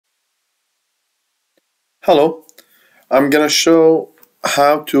Hello, I'm gonna show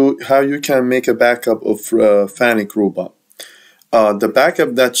how you can make a backup of Fanuc robot. The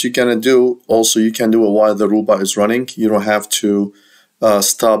backup that you're gonna do, also you can do it while the robot is running. You don't have to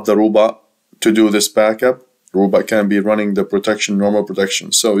stop the robot to do this backup. Robot can be running the protection, normal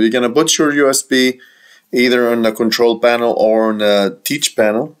protection. So you're gonna put your USB either on the control panel or on the teach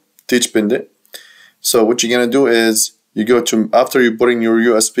panel, teach pin. So what you're gonna do is you go to, after you put in your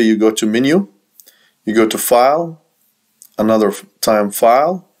USB, you go to menu. You go to File, another time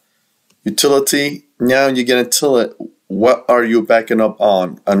File, Utility. Now you're going to tell it what are you backing up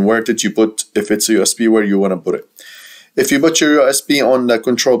on and where did you put, if it's a USB, where you want to put it. If you put your USB on the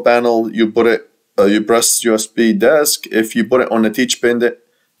control panel, you put it, you press USB desk. If you put it on the teach pin,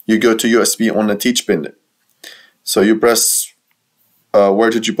 you go to USB on the teach pin. So you press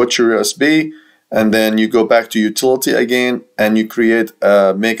where did you put your USB, and then you go back to utility again and you create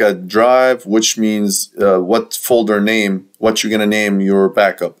make a drive, which means what folder name, what you're gonna name your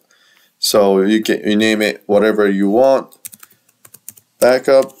backup. So you name it whatever you want,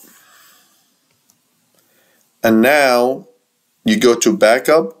 backup, and now you go to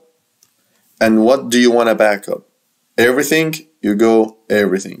backup, and what do you want to backup? Everything. You go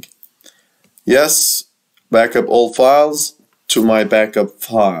everything. Yes, backup all files to my backup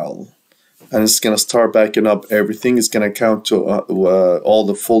file. And it's gonna start backing up everything. It's gonna count to all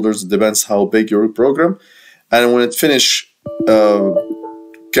the folders. It depends how big your program. And when it finish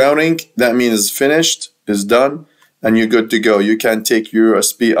counting, that means it's finished, it's done, and you're good to go. You can take your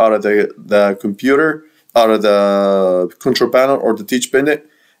USB out of the computer, out of the control panel or the teach pin,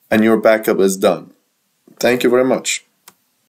 and your backup is done. Thank you very much.